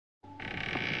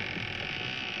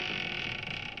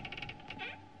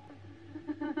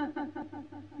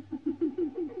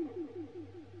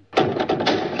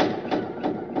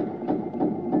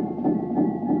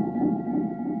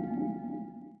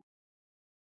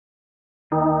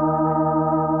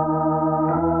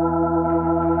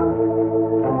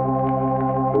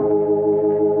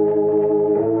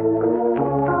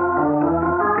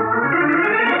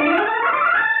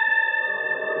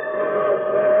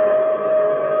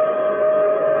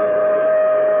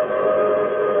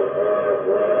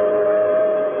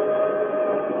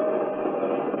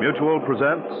Mutual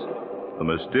presents The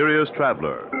Mysterious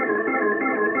Traveler.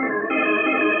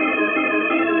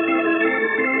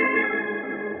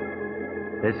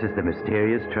 This is The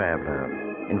Mysterious Traveler,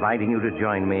 inviting you to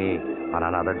join me on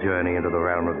another journey into the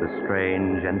realm of the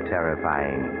strange and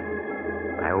terrifying.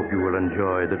 I hope you will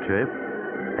enjoy the trip,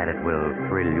 that it will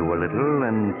thrill you a little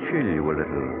and chill you a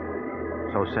little.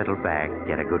 So settle back,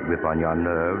 get a good grip on your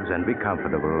nerves, and be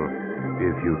comfortable,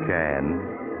 if you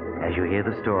can, as you hear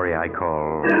the story I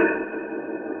call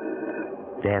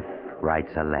Death Writes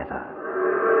a Letter.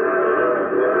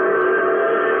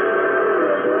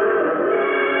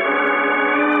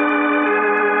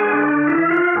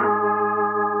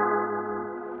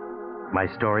 My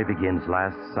story begins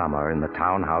last summer in the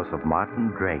townhouse of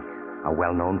Martin Drake, a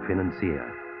well-known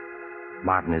financier.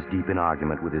 Martin is deep in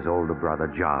argument with his older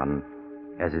brother, John,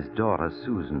 as his daughter,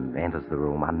 Susan, enters the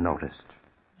room unnoticed.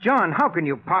 John, how can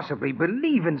you possibly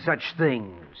believe in such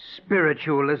things?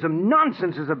 Spiritualism,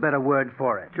 nonsense is a better word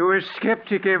for it. To a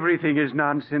skeptic, everything is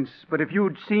nonsense. But if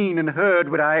you'd seen and heard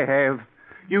what I have,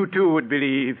 you too would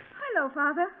believe. Hello,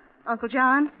 Father. Uncle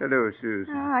John. Hello,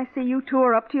 Susan. I see you two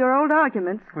are up to your old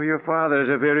arguments. Well, your father's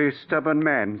a very stubborn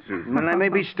man, Susan. Well, I may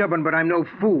be stubborn, but I'm no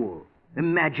fool.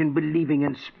 Imagine believing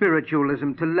in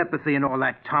spiritualism, telepathy, and all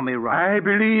that Tommy rot. I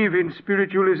believe in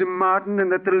spiritualism, Martin,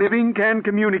 and that the living can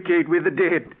communicate with the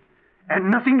dead.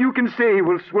 And nothing you can say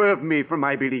will swerve me from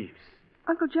my beliefs.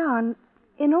 Uncle John,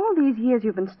 in all these years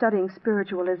you've been studying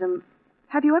spiritualism,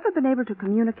 have you ever been able to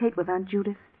communicate with Aunt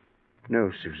Judith?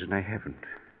 No, Susan, I haven't.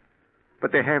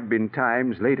 But there have been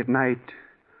times late at night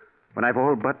when I've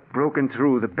all but broken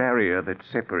through the barrier that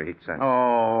separates us.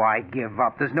 Oh, I give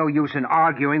up. There's no use in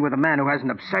arguing with a man who has an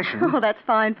obsession. Oh, that's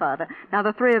fine, Father. Now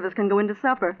the three of us can go into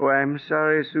supper. Oh, I'm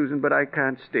sorry, Susan, but I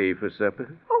can't stay for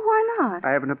supper. Oh, why not?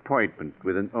 I have an appointment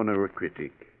with an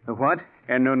onoricritic. A what?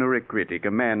 An onoricritic,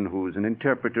 a man who's an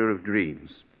interpreter of dreams.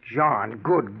 John,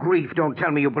 good grief, don't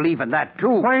tell me you believe in that, too.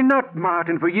 Why not,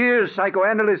 Martin? For years,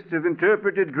 psychoanalysts have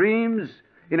interpreted dreams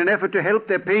in an effort to help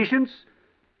their patients.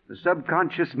 The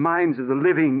subconscious minds of the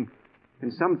living can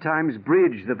sometimes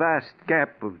bridge the vast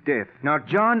gap of death. Now,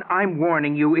 John, I'm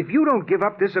warning you, if you don't give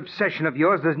up this obsession of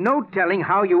yours, there's no telling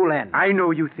how you'll end. I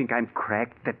know you think I'm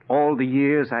cracked, that all the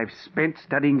years I've spent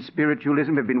studying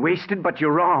spiritualism have been wasted, but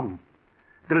you're wrong.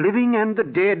 The living and the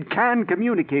dead can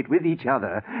communicate with each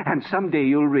other, and someday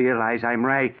you'll realize I'm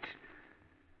right.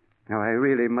 Now, I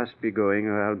really must be going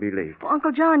or I'll be late. Well,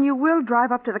 Uncle John, you will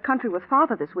drive up to the country with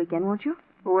Father this weekend, won't you?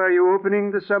 Oh, are you opening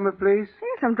the summer place?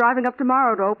 Yes, I'm driving up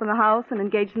tomorrow to open the house and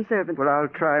engage some servants. Well, I'll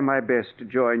try my best to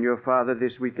join your father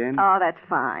this weekend. Oh, that's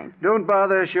fine. Don't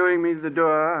bother showing me the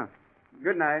door.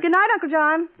 Good night. Good night, Uncle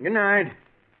John. Good night.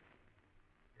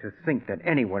 To think that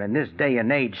anyone in this day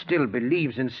and age still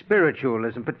believes in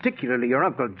spiritualism, particularly your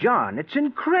Uncle John, it's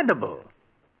incredible.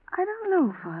 I don't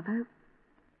know, Father.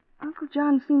 Uncle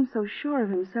John seems so sure of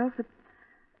himself that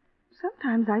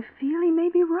sometimes I feel he may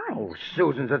be right. Oh,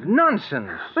 Susan, that's nonsense.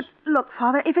 But look,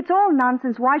 Father, if it's all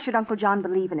nonsense, why should Uncle John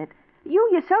believe in it? You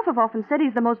yourself have often said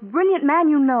he's the most brilliant man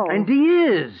you know. And he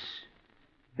is.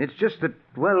 It's just that,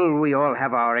 well, we all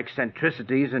have our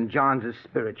eccentricities, and John's is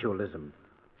spiritualism.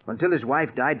 Until his wife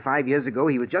died 5 years ago,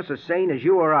 he was just as sane as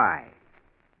you or I.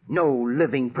 No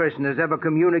living person has ever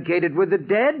communicated with the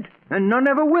dead, and none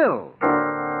ever will.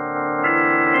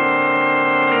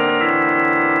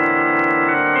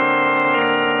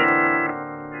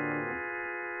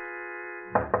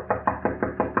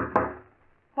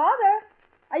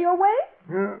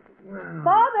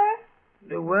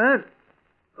 Father? What?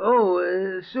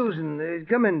 Oh, Susan,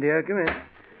 come in, dear, come in.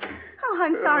 Oh,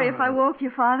 I'm sorry if I woke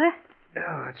you, Father.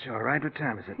 Oh, that's all right. What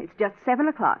time is it? It's just 7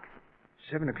 o'clock.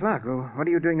 7 o'clock? Well, what are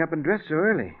you doing up and dressed so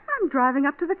early? I'm driving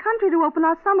up to the country to open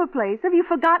our summer place. Have you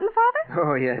forgotten, Father?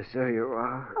 Oh, yes, so you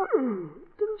are. Oh,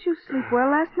 didn't you sleep well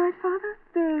last night, Father?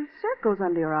 There are circles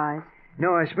under your eyes.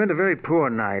 No, I spent a very poor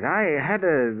night. I had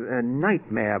a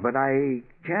nightmare, but I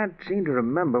can't seem to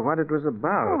remember what it was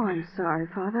about. Oh, I'm sorry,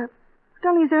 Father.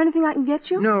 Tell me, is there anything I can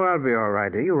get you? No, I'll be all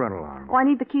right, dear. You run along. Oh, I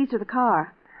need the keys to the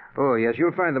car. Oh, yes,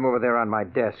 you'll find them over there on my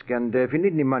desk. And if you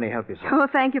need any money, help yourself. Oh,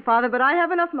 thank you, Father, but I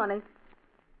have enough money.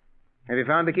 Have you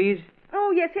found the keys?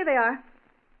 Oh, yes, here they are.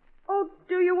 Oh,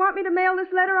 do you want me to mail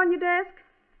this letter on your desk?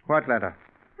 What letter?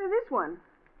 This one.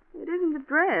 It isn't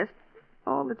addressed.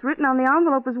 All that's written on the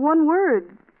envelope is one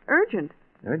word. Urgent.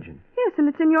 Urgent? Yes, and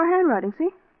it's in your handwriting, see?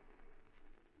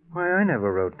 Why, I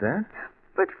never wrote that.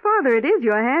 But, Father, it is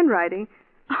your handwriting.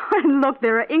 And look,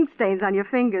 there are ink stains on your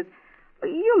fingers.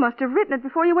 You must have written it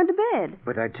before you went to bed.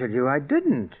 But I tell you I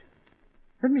didn't.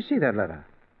 Let me see that letter.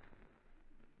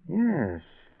 Yes,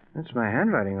 that's my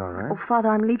handwriting, all right. Oh, Father,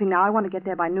 I'm leaving now. I want to get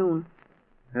there by noon.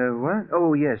 What?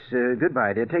 Oh, yes.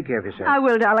 Goodbye, dear. Take care of yourself. I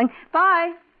will, darling.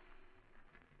 Bye.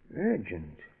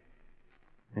 Urgent.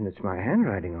 And it's my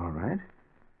handwriting, all right.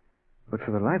 But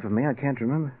for the life of me, I can't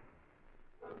remember.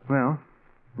 Well,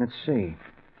 let's see.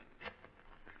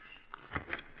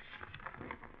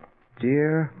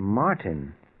 Dear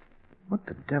Martin. What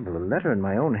the devil? A letter in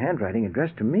my own handwriting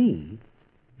addressed to me.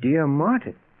 Dear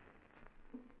Martin.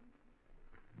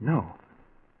 No.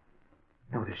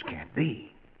 No, this can't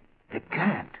be. It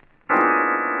can't.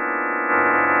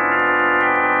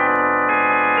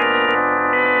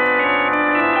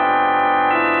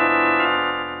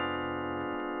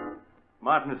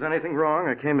 Martin, is anything wrong?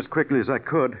 I came as quickly as I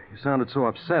could. You sounded so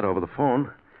upset over the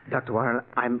phone. Dr. Warren,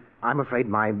 I'm afraid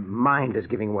my mind is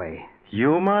giving way.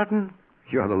 You, Martin?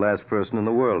 You're the last person in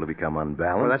the world to become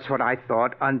unbalanced. Well, that's what I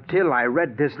thought until I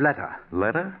read this letter.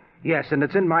 Letter? Yes, and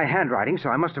it's in my handwriting, so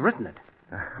I must have written it.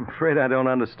 I'm afraid I don't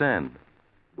understand.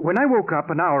 When I woke up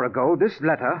an hour ago, this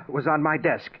letter was on my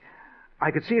desk.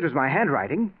 I could see it was my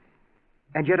handwriting,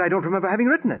 and yet I don't remember having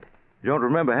written it. You don't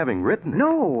remember having written it?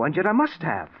 No, and yet I must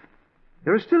have.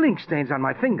 There are still ink stains on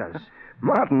my fingers.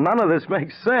 Martin, none of this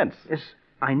makes sense. Yes,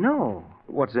 I know.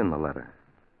 What's in the letter?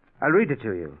 I'll read it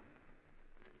to you.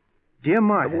 Dear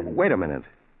Martin. Wait a minute.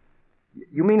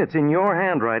 You mean it's in your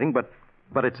handwriting,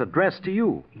 but it's addressed to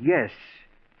you? Yes,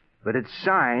 but it's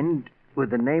signed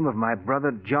with the name of my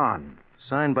brother John.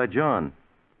 Signed by John.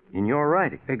 In your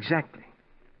writing? Exactly.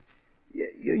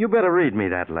 You better read me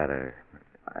that letter.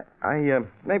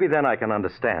 Maybe then I can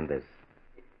understand this.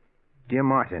 Dear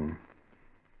Martin,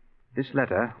 this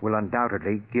letter will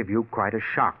undoubtedly give you quite a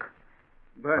shock.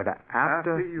 But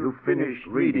after you finish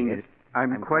reading it,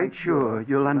 I'm quite sure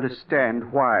you'll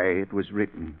understand why it was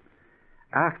written.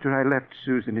 After I left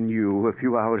Susan and you a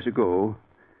few hours ago,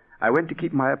 I went to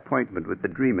keep my appointment with the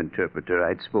dream interpreter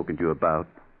I'd spoken to you about.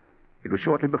 It was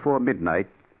shortly before midnight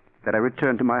that I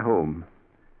returned to my home.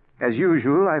 As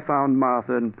usual, I found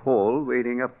Martha and Paul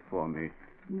waiting up for me.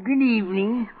 Good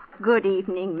evening. Good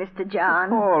evening, Mr. John.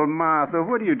 Paul, Martha,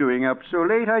 what are you doing up so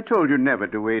late? I told you never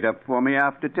to wait up for me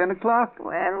after 10 o'clock.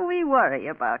 Well, we worry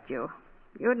about you.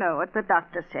 You know what the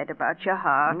doctor said about your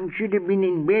heart. You should have been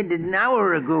in bed an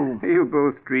hour ago. You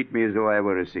both treat me as though I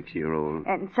were a 6-year-old.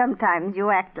 And sometimes you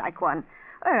act like one.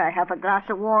 Well, I have a glass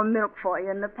of warm milk for you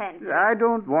in the pantry. I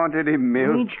don't want any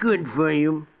milk. It's good for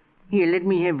you. Here, let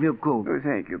me have your coat. Oh,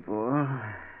 thank you, Paul.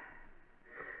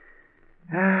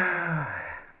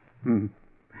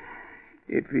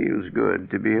 It feels good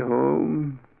to be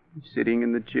home, sitting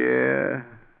in the chair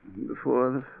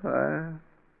before the fire.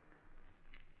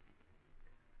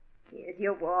 Here's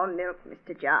your warm milk,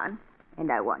 Mr. John.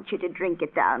 And I want you to drink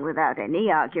it down without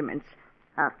any arguments.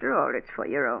 After all, it's for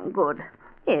your own good.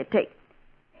 Here, take...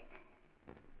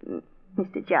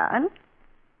 Mr. John?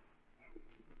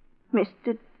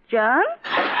 Mr. John?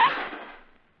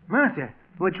 Martha,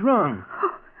 what's wrong?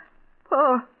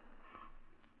 Paul.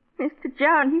 Mr.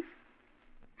 John, he's...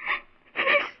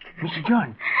 Mr.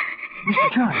 John.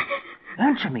 Mr. John,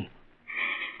 answer me.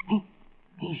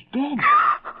 He's dead.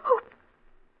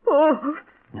 Oh.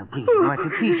 Now, please, Martha,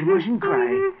 please, you mustn't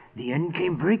cry. The end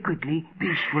came very quickly,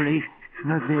 peacefully.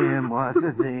 Now, there,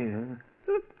 Martha, there.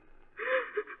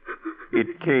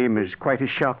 It came as quite a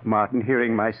shock, Martin,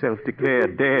 hearing myself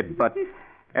declared dead, but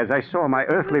as I saw my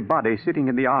earthly body sitting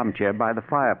in the armchair by the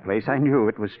fireplace, I knew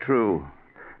it was true.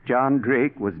 John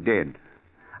Drake was dead.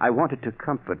 I wanted to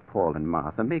comfort Paul and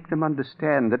Martha, make them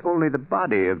understand that only the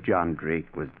body of John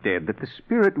Drake was dead, that the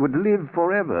spirit would live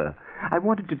forever. I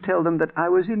wanted to tell them that I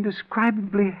was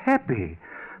indescribably happy,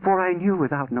 for I knew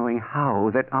without knowing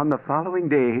how that on the following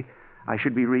day I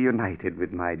should be reunited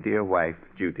with my dear wife,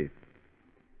 Judith.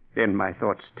 Then my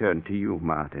thoughts turned to you,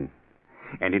 Martin,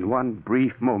 and in one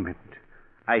brief moment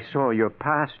I saw your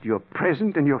past, your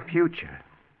present, and your future.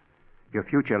 Your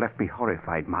future left me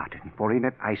horrified, Martin, for in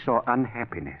it I saw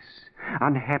unhappiness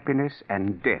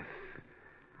and death.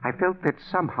 I felt that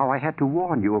somehow I had to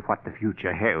warn you of what the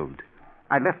future held.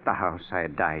 I left the house I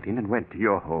had died in and went to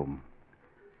your home.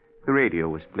 The radio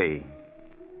was playing.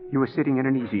 You were sitting in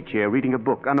an easy chair reading a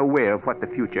book, unaware of what the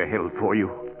future held for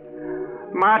you.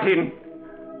 Martin!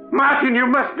 Martin, you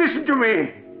must listen to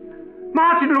me!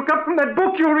 Martin, look up from that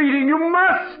book you're reading. You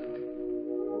must!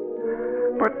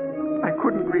 But I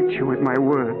couldn't reach you with my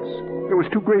words. There was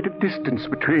too great a distance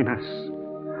between us.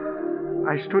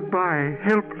 I stood by,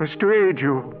 helpless to aid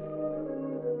you.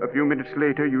 A few minutes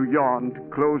later, you yawned,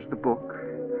 closed the book,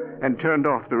 and turned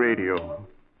off the radio.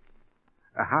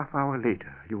 A half hour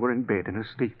later, you were in bed and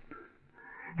asleep.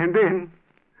 And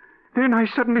then I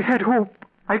suddenly had hope.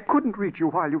 I couldn't reach you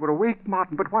while you were awake,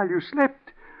 Martin, but while you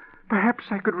slept, perhaps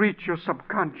I could reach your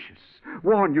subconscious,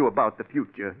 warn you about the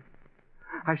future.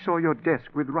 I saw your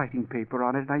desk with writing paper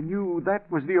on it, and I knew that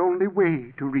was the only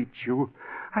way to reach you.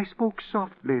 I spoke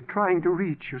softly, trying to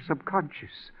reach your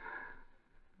subconscious.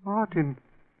 Martin,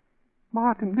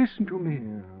 listen to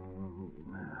me.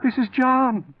 This is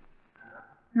John.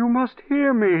 You must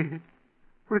hear me,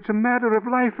 for it's a matter of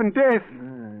life and death.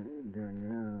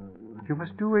 You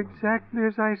must do exactly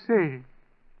as I say.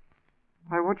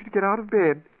 I want you to get out of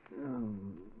bed.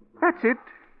 That's it.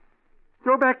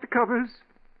 Throw back the covers.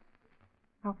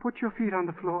 Now put your feet on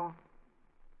the floor.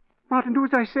 Martin, do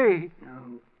as I say.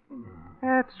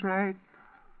 That's right.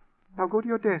 Now go to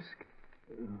your desk.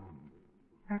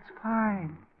 That's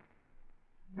fine.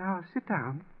 Now sit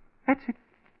down. That's it.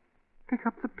 Pick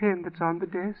up the pen that's on the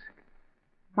desk.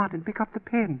 Martin, pick up the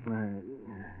pen.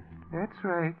 That's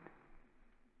right.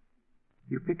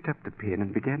 You picked up the pen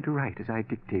and began to write as I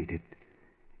dictated.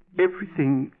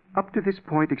 Everything up to this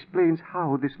point explains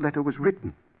how this letter was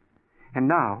written. And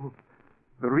now,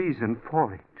 the reason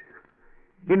for it.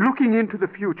 In looking into the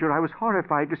future, I was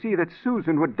horrified to see that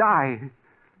Susan would die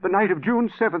the night of June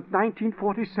 7th,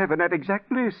 1947, at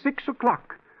exactly 6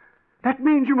 o'clock. That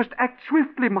means you must act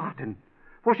swiftly, Martin,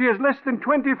 for she has less than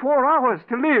 24 hours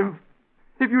to live.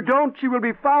 If you don't, she will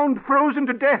be found frozen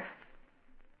to death.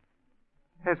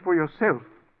 As for yourself,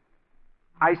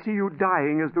 I see you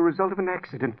dying as the result of an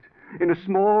accident in a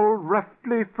small,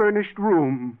 roughly furnished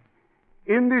room.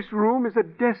 In this room is a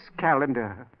desk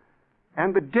calendar,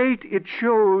 and the date it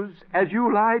shows as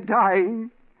you lie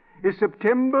dying is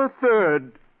September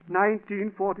 3rd,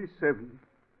 1947.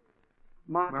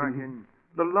 Martin,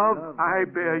 the love I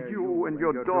bear you and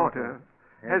your daughter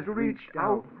has reached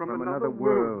out from another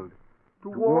world to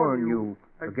warn you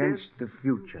against the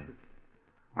future.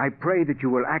 I pray that you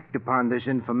will act upon this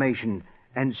information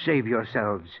and save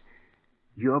yourselves.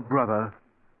 Your brother,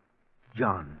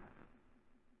 John.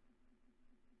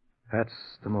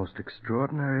 That's the most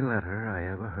extraordinary letter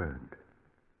I ever heard.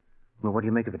 Well, what do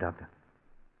you make of it, Doctor?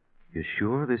 You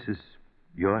sure this is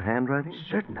your handwriting?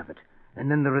 Certain of it.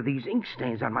 And then there are these ink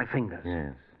stains on my fingers.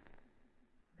 Yes.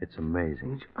 It's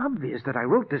amazing. It's obvious that I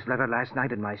wrote this letter last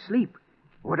night in my sleep.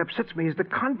 What upsets me is the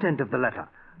content of the letter.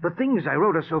 The things I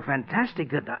wrote are so fantastic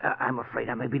that I'm afraid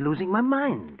I may be losing my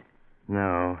mind.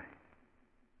 No.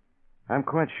 I'm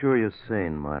quite sure you're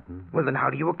sane, Martin. Well, then how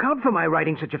do you account for my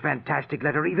writing such a fantastic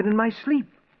letter even in my sleep?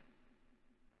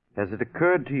 Has it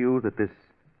occurred to you that this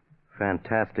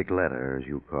fantastic letter, as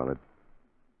you call it,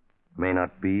 may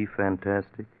not be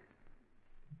fantastic?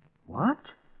 What?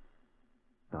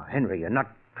 Now, Henry, you're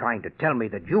not trying to tell me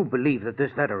that you believe that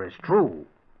this letter is true.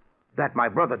 That my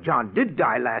brother John did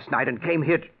die last night and came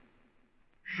here to...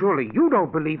 Surely you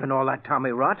don't believe in all that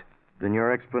tommy rot. Then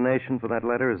your explanation for that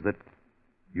letter is that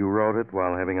you wrote it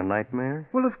while having a nightmare?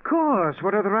 Well, of course.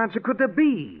 What other answer could there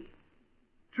be?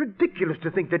 It's ridiculous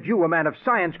to think that you, a man of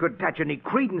science, could attach any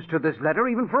credence to this letter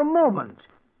even for a moment.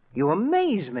 You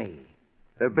amaze me.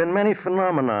 There have been many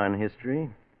phenomena in history.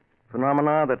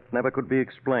 Phenomena that never could be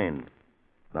explained.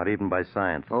 Not even by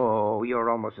science. Oh, you're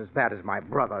almost as bad as my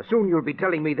brother. Soon you'll be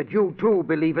telling me that you, too,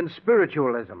 believe in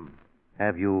spiritualism.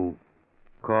 Have you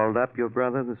called up your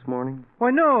brother this morning?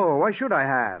 Why, no. Why should I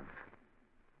have?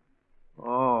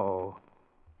 Oh,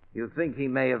 you think he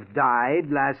may have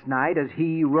died last night as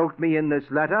he wrote me in this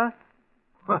letter?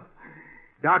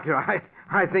 Doctor,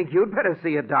 I think you'd better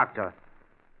see a doctor.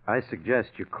 I suggest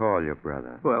you call your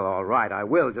brother. Well, all right, I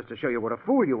will, just to show you what a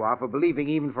fool you are for believing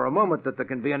even for a moment that there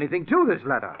can be anything to this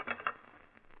letter.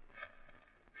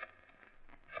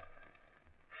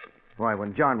 Why,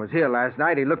 when John was here last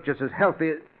night, he looked just as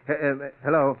healthy...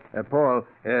 hello, Paul.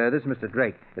 This is Mr.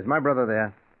 Drake. Is my brother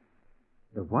there?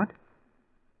 The what?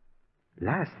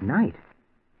 Last night?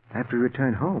 After he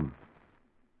returned home?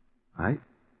 I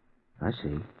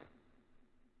see.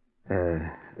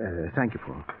 Thank you,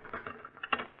 Paul.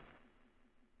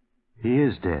 He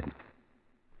is dead,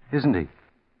 isn't he?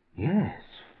 Yes.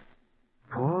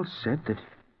 Paul said that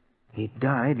he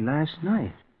died last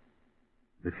night.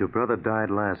 If your brother died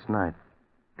last night,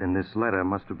 then this letter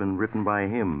must have been written by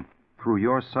him through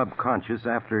your subconscious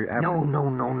after...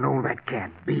 No, that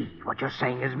can't be. What you're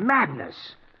saying is madness.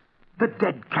 The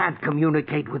dead can't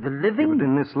communicate with the living. But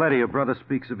in this letter, your brother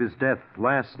speaks of his death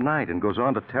last night and goes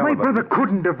on to tell My about... brother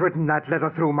couldn't have written that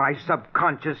letter through my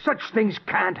subconscious. Such things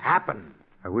can't happen.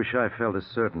 I wish I felt as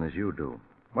certain as you do.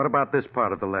 What about this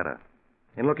part of the letter?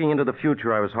 In looking into the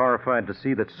future, I was horrified to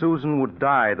see that Susan would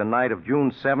die the night of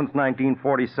June 7th,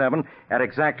 1947, at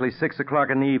exactly 6 o'clock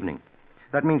in the evening.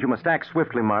 That means you must act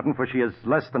swiftly, Martin, for she has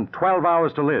less than 12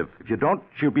 hours to live. If you don't,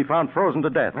 she'll be found frozen to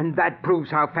death. And that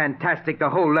proves how fantastic the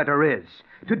whole letter is.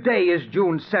 Today is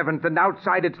June 7th, and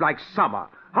outside it's like summer.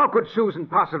 How could Susan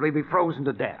possibly be frozen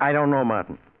to death? I don't know,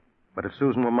 Martin. But if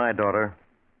Susan were my daughter,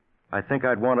 I think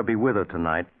I'd want to be with her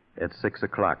tonight at 6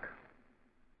 o'clock.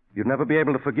 You'd never be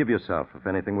able to forgive yourself if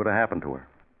anything were to happen to her.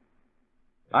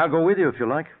 I'll go with you if you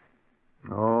like.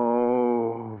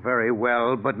 Oh, very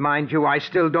well. But mind you, I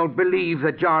still don't believe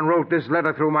that John wrote this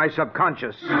letter through my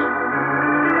subconscious.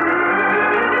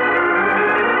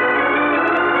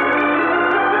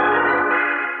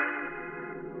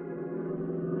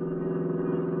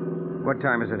 What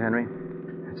time is it, Henry?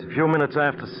 It's a few minutes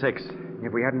after 6.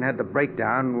 If we hadn't had the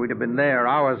breakdown, we'd have been there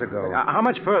hours ago. How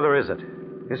much further is it?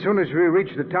 As soon as we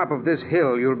reach the top of this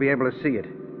hill, you'll be able to see it.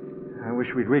 I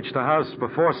wish we'd reached the house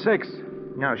before 6.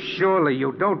 Now, surely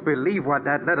you don't believe what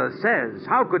that letter says.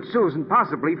 How could Susan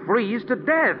possibly freeze to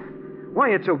death? Why,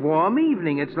 it's a warm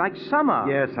evening. It's like summer.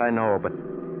 Yes, I know, but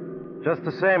just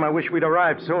the same, I wish we'd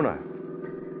arrived sooner.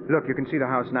 Look, you can see the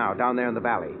house now, down there in the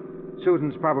valley.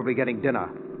 Susan's probably getting dinner.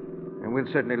 And we'll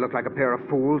certainly look like a pair of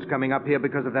fools coming up here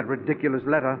because of that ridiculous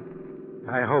letter.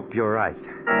 I hope you're right.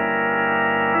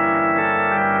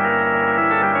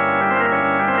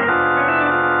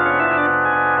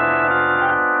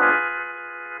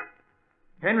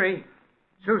 Henry,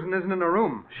 Susan isn't in her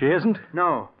room. She isn't?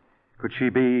 No. Could she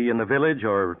be in the village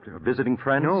or visiting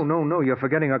friends? No. You're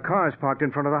forgetting her car's parked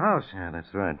in front of the house. Yeah,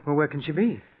 that's right. Well, where can she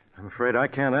be? I'm afraid I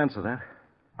can't answer that.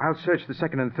 I'll search the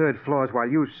second and third floors while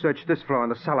you search this floor in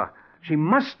the cellar. She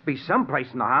must be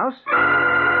someplace in the house.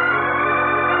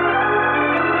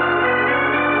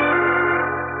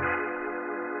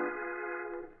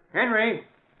 Henry,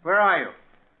 where are you?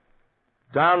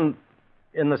 Down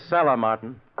in the cellar,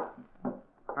 Martin.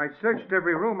 I searched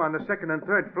every room on the second and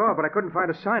third floor, but I couldn't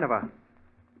find a sign of her.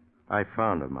 I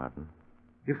found her, Martin.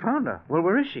 You found her? Well,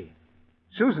 where is she?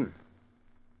 Susan.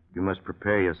 You must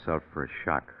prepare yourself for a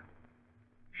shock.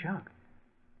 Shock?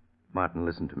 Martin,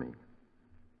 listen to me.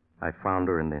 I found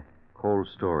her in the cold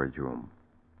storage room,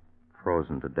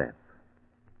 frozen to death.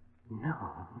 No.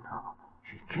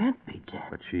 She can't be dead.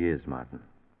 But she is, Martin.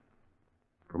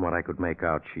 From what I could make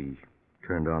out, she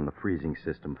turned on the freezing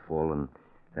system full and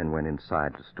then went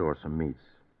inside to store some meats,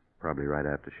 probably right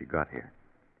after she got here.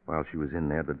 While she was in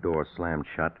there, the door slammed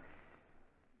shut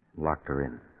and locked her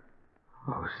in.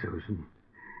 Oh, Susan.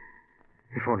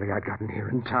 If only I'd gotten here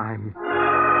in time.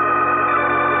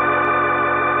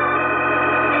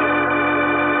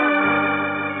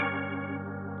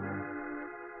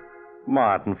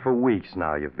 Martin, for weeks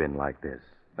now you've been like this.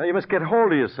 Now you must get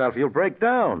hold of yourself. You'll break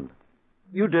down.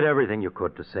 You did everything you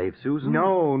could to save Susan.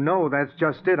 No, that's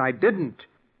just it. I didn't.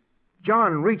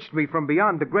 John reached me from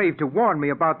beyond the grave to warn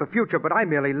me about the future, but I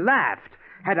merely laughed.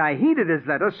 Had I heeded his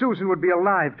letter, Susan would be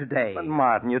alive today. But,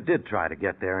 Martin, you did try to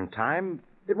get there in time.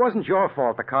 It wasn't your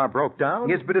fault the car broke down.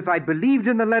 Yes, but if I'd believed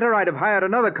in the letter, I'd have hired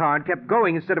another car and kept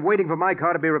going instead of waiting for my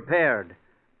car to be repaired.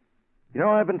 You know,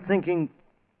 I've been thinking...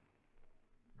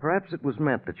 Perhaps it was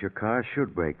meant that your car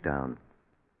should break down.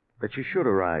 That you should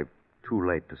arrive too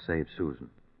late to save Susan.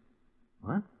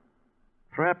 What?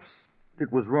 Perhaps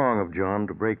it was wrong of John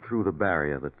to break through the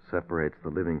barrier that separates the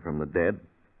living from the dead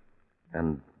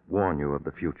and warn you of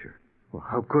the future. Well,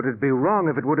 how could it be wrong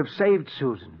if it would have saved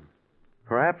Susan?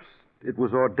 Perhaps it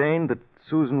was ordained that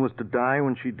Susan was to die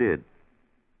when she did.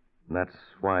 And that's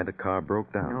why the car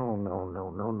broke down.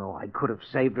 No. I could have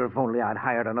saved her if only I'd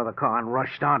hired another car and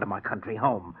rushed on to my country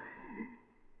home.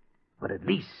 But at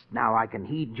least now I can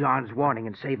heed John's warning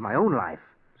and save my own life.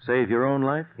 Save your own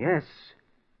life? Yes.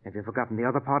 Have you forgotten the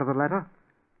other part of the letter?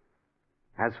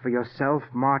 As for yourself,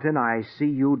 Martin, I see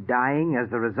you dying as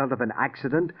the result of an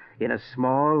accident in a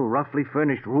small, roughly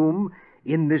furnished room.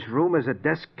 In this room is a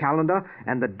desk calendar,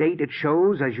 and the date it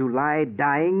shows as you lie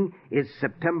dying is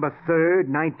September 3rd,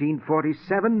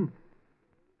 1947.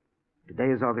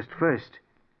 Today is August 1st.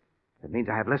 That means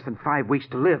I have less than 5 weeks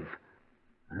to live,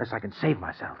 unless I can save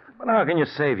myself. But how can you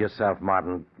save yourself,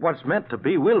 Martin? What's meant to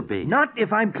be will be. Not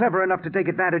if I'm clever enough to take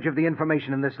advantage of the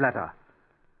information in this letter.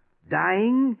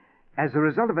 Dying as a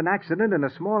result of an accident in a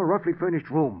small, roughly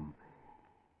furnished room.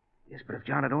 Yes, but if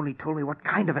John had only told me what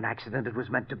kind of an accident it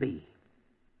was meant to be.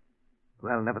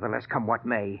 Well, nevertheless, come what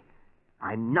may,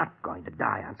 I'm not going to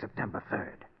die on September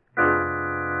 3rd.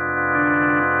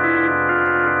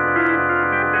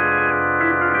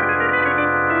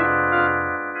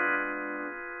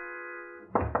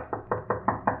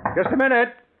 Just a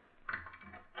minute.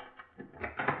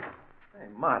 Hey,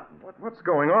 Martin, what's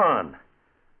going on?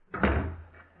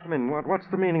 I mean, what's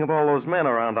the meaning of all those men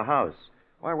around the house?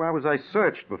 Why was I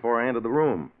searched before I entered the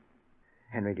room?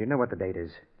 Henry, do you know what the date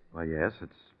is? Well, yes,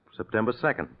 it's September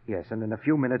 2nd. Yes, and in a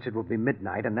few minutes it will be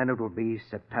midnight, and then it will be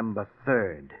September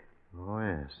 3rd. Oh,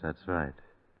 yes, that's right.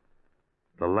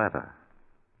 The letter.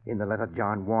 In the letter,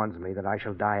 John warns me that I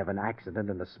shall die of an accident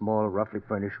in a small, roughly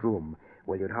furnished room.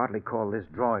 Well, you'd hardly call this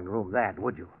drawing room that,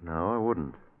 would you? No, I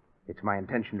wouldn't. It's my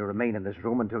intention to remain in this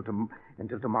room until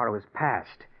tomorrow is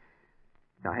past.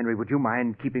 Now, Henry, would you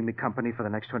mind keeping me company for the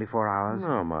next 24 hours?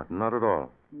 No, Martin, not at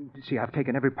all. See, I've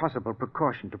taken every possible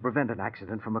precaution to prevent an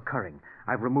accident from occurring.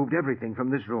 I've removed everything from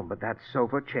this room but that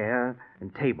sofa, chair,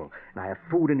 and table. And I have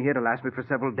food in here to last me for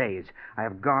several days. I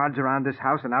have guards around this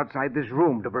house and outside this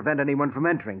room to prevent anyone from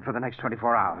entering for the next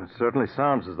 24 hours. It certainly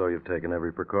sounds as though you've taken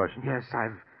every precaution. Yes,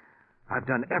 I've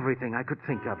done everything I could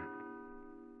think of.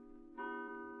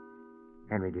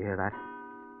 Henry, do you hear that?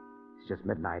 It's just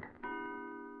midnight.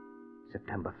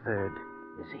 September 3rd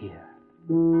is here.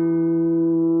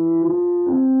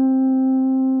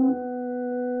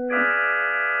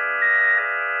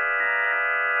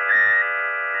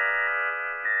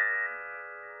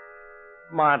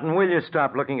 Martin, will you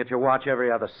stop looking at your watch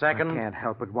every other second? I can't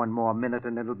help it. One more minute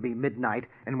and it'll be midnight.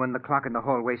 And when the clock in the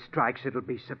hallway strikes, it'll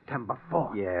be September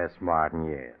 4th. Yes, Martin,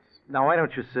 yes. Now, why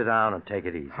don't you sit down and take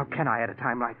it easy? How can I at a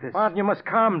time like this? Martin, you must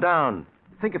calm down.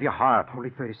 Think of your heart. Only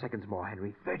 30 seconds more,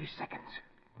 Henry. 30 seconds.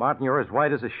 Martin, you're as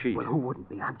white as a sheet. Well, who wouldn't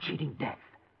be? I'm cheating death.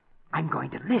 I'm going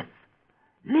to live.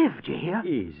 Live, do you hear?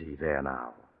 Easy there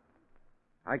now.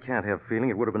 I can't help feeling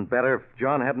it would have been better if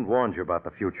John hadn't warned you about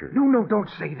the future. No, don't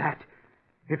say that.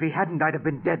 If he hadn't, I'd have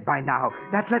been dead by now.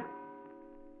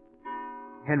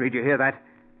 Henry, do you hear that?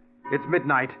 It's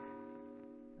midnight.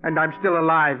 And I'm still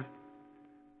alive.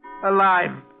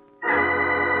 Alive.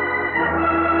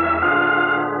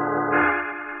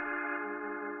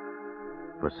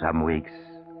 For some weeks,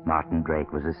 Martin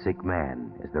Drake was a sick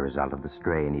man as the result of the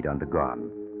strain he'd undergone.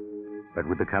 But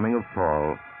with the coming of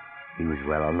fall, he was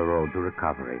well on the road to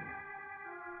recovery.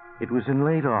 It was in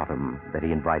late autumn that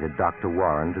he invited Dr.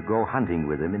 Warren to go hunting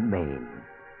with him in Maine.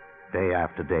 Day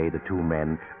after day, the two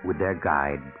men, with their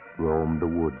guide, roamed the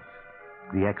woods.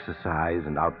 The exercise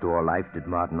and outdoor life did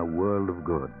Martin a world of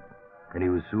good, and he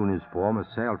was soon his former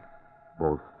self,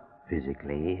 both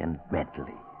physically and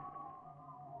mentally.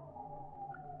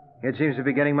 It seems to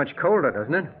be getting much colder,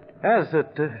 doesn't it? Yes,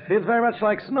 it feels very much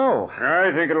like snow. I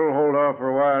think it'll hold off for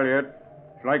a while yet.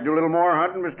 Would you like to do a little more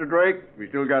hunting, Mr. Drake? We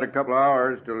still got a couple of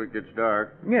hours till it gets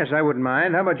dark. Yes, I wouldn't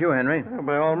mind. How about you, Henry? Well,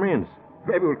 by all means.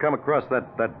 Maybe we'll come across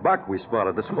that buck we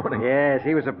spotted this morning. Yes,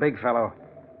 he was a big fellow.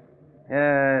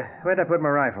 Where'd I put my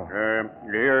rifle?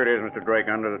 Here it is, Mr. Drake,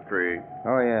 under the tree.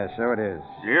 Oh, yes, so it is.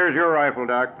 Here's your rifle,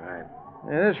 Doc. Right.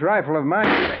 This rifle of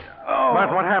mine... Oh!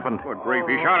 Martin, what happened? Good grief,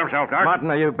 he shot himself, Doc. Martin,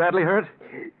 are you badly hurt?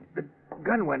 The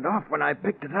gun went off when I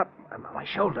picked it up on my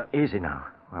shoulder. Easy now,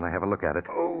 while I have a look at it.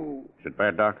 Oh. Is it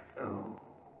bad, Doc? Oh.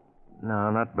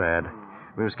 No, not bad.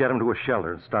 We must get him to a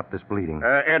shelter and stop this bleeding.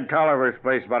 Ed Tolliver's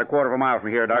place, about a quarter of a mile from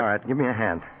here, Doc. All right, give me a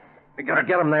hand. We gotta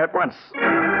get him there at once.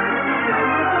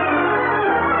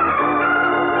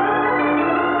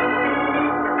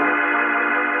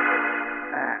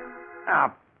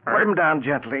 Now, put him down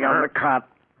gently on the cot.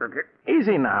 Okay.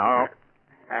 Easy now.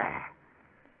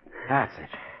 That's it.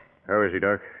 How is he,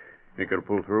 Doc? Think he'll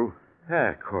pull through?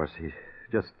 Yeah, of course. He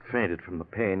just fainted from the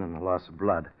pain and the loss of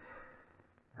blood.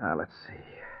 Now, let's see.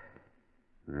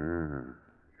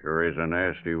 Sure is a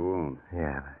nasty wound.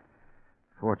 Yeah.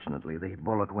 Fortunately, the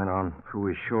bullet went on through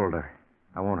his shoulder.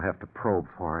 I won't have to probe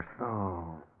for it.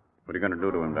 Oh. What are you going to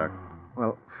do to him, Doc?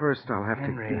 Well, first I'll have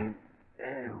Henry,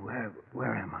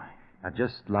 where am I? Now,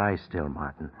 just lie still,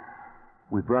 Martin.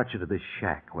 We brought you to this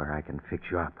shack where I can fix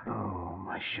you up. Oh,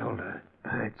 my shoulder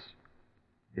hurts.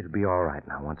 It'll be all right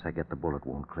now once I get the bullet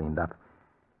wound cleaned up.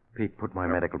 Pete, put my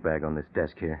medical bag on this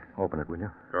desk here. Open it, will you?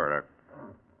 Sure, Doc.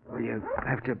 Will you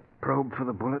have to probe for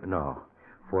the bullet? No.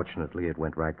 Fortunately, it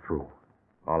went right through.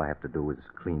 All I have to do is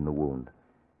clean the wound.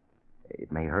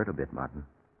 It may hurt a bit, Martin.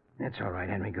 That's all right,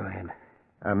 Henry. Go ahead.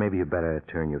 Maybe you better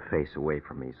turn your face away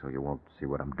from me so you won't see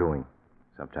what I'm doing.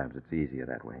 Sometimes it's easier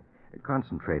that way.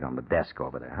 Concentrate on the desk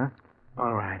over there, huh?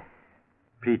 All right.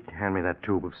 Pete, hand me that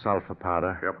tube of sulfur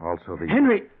powder. Yep. Also the...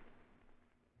 Henry!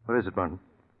 What is it, Martin?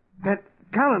 That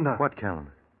calendar. What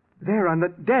calendar? There on the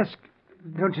desk.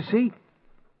 Don't you see?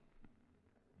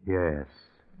 Yes.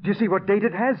 Do you see what date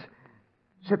it has?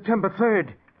 September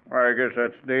 3rd. I guess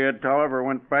that's the day Ed Tolliver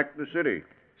went back to the city.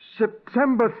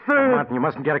 September 3rd. Martin, you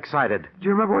mustn't get excited. Do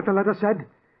you remember what the letter said?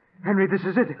 Henry, this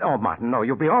is it. Oh, Martin, no,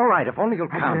 you'll be all right if only you'll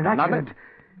I had calm an down. Now, accident.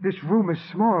 This room is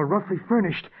small, roughly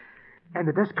furnished. And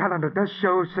the desk calendar does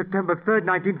show September 3rd,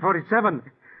 1947.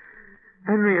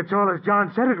 Henry, it's all as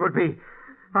John said it would be.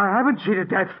 I haven't cheated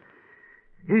death.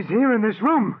 He's here in this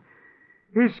room.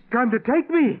 He's come to take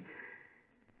me.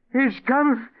 He's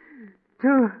come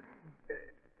to...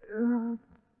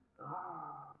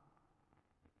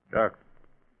 Jack,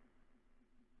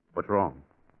 what's wrong?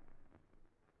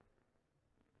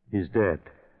 He's dead.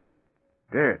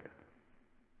 Dead.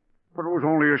 But it was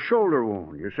only a shoulder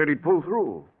wound. You said he'd pull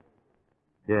through.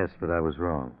 Yes, but I was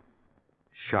wrong.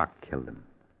 Shock killed him.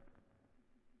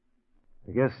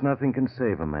 I guess nothing can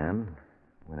save a man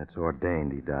when it's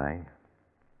ordained he die.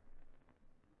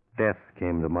 Death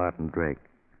came to Martin Drake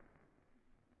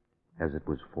as it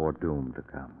was foredoomed to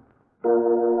come.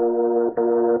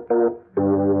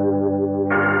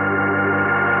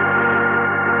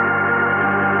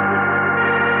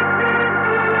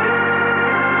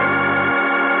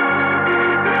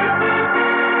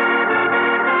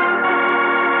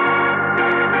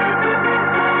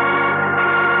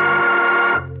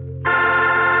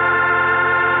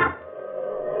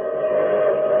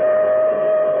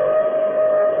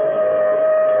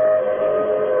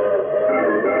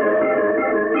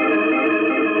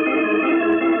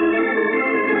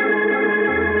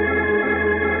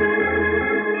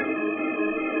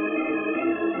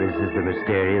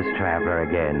 Mysterious traveler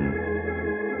again.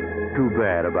 Too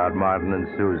bad about Martin and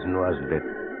Susan, wasn't it?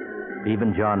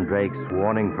 Even John Drake's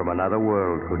warning from another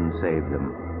world couldn't save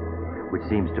them. Which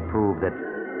seems to prove that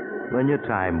when your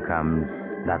time comes,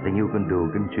 nothing you can do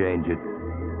can change it.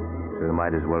 So you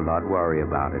might as well not worry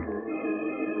about it.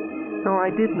 Though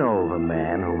I did know of a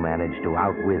man who managed to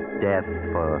outwit death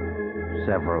for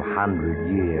several hundred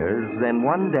years. Then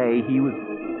one day he was...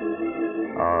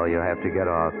 Oh, you'll have to get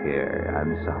off here.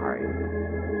 I'm sorry.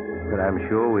 But I'm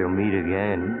sure we'll meet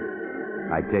again.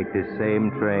 I take this same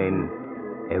train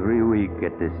every week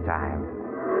at this time.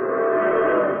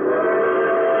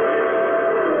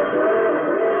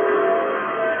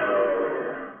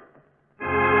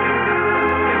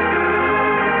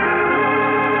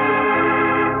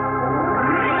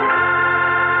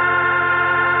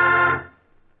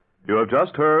 You have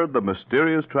just heard The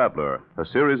Mysterious Traveler, a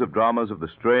series of dramas of the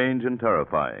strange and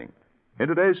terrifying. In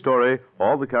today's story,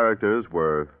 all the characters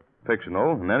were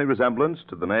fictional, and any resemblance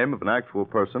to the name of an actual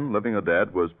person, living or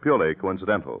dead, was purely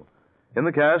coincidental. In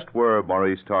the cast were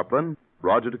Maurice Tarplin,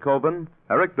 Roger DeKoven,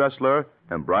 Eric Dressler,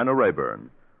 and Bryna Rayburn.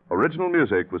 Original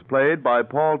music was played by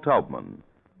Paul Taubman.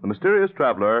 The Mysterious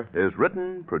Traveler is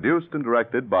written, produced, and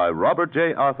directed by Robert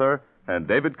J. Arthur and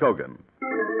David Kogan.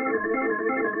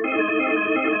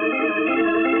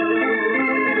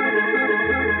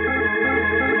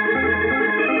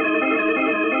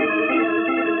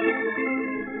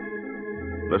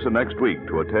 Listen next week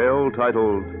to a tale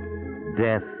titled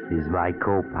Death is My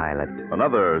Co-Pilot.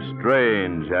 Another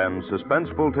Strange and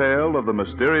Suspenseful Tale of the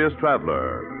Mysterious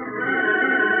Traveler.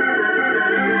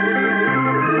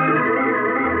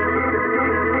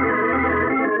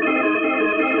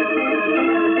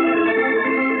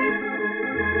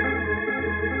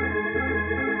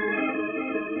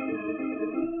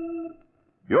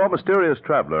 Your Mysterious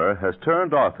Traveler has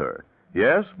turned author.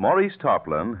 Yes, Maurice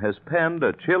Tarplin has penned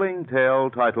a chilling tale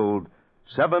titled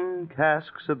 7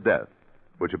 Casks of Death,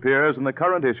 which appears in the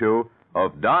current issue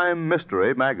of Dime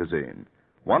Mystery magazine,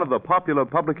 one of the popular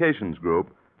publications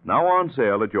group, now on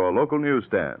sale at your local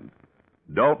newsstand.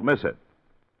 Don't miss it.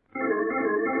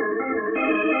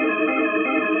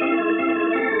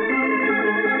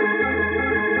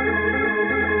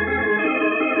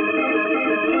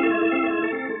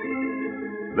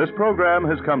 This program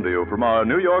has come to you from our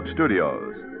New York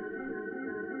studios.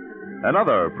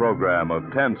 Another program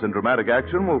of tense and dramatic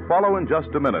action will follow in just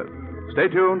a minute. Stay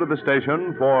tuned to the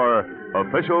station for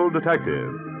Official Detective.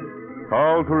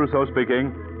 Carl Caruso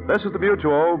speaking. This is the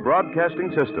Mutual Broadcasting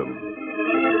System.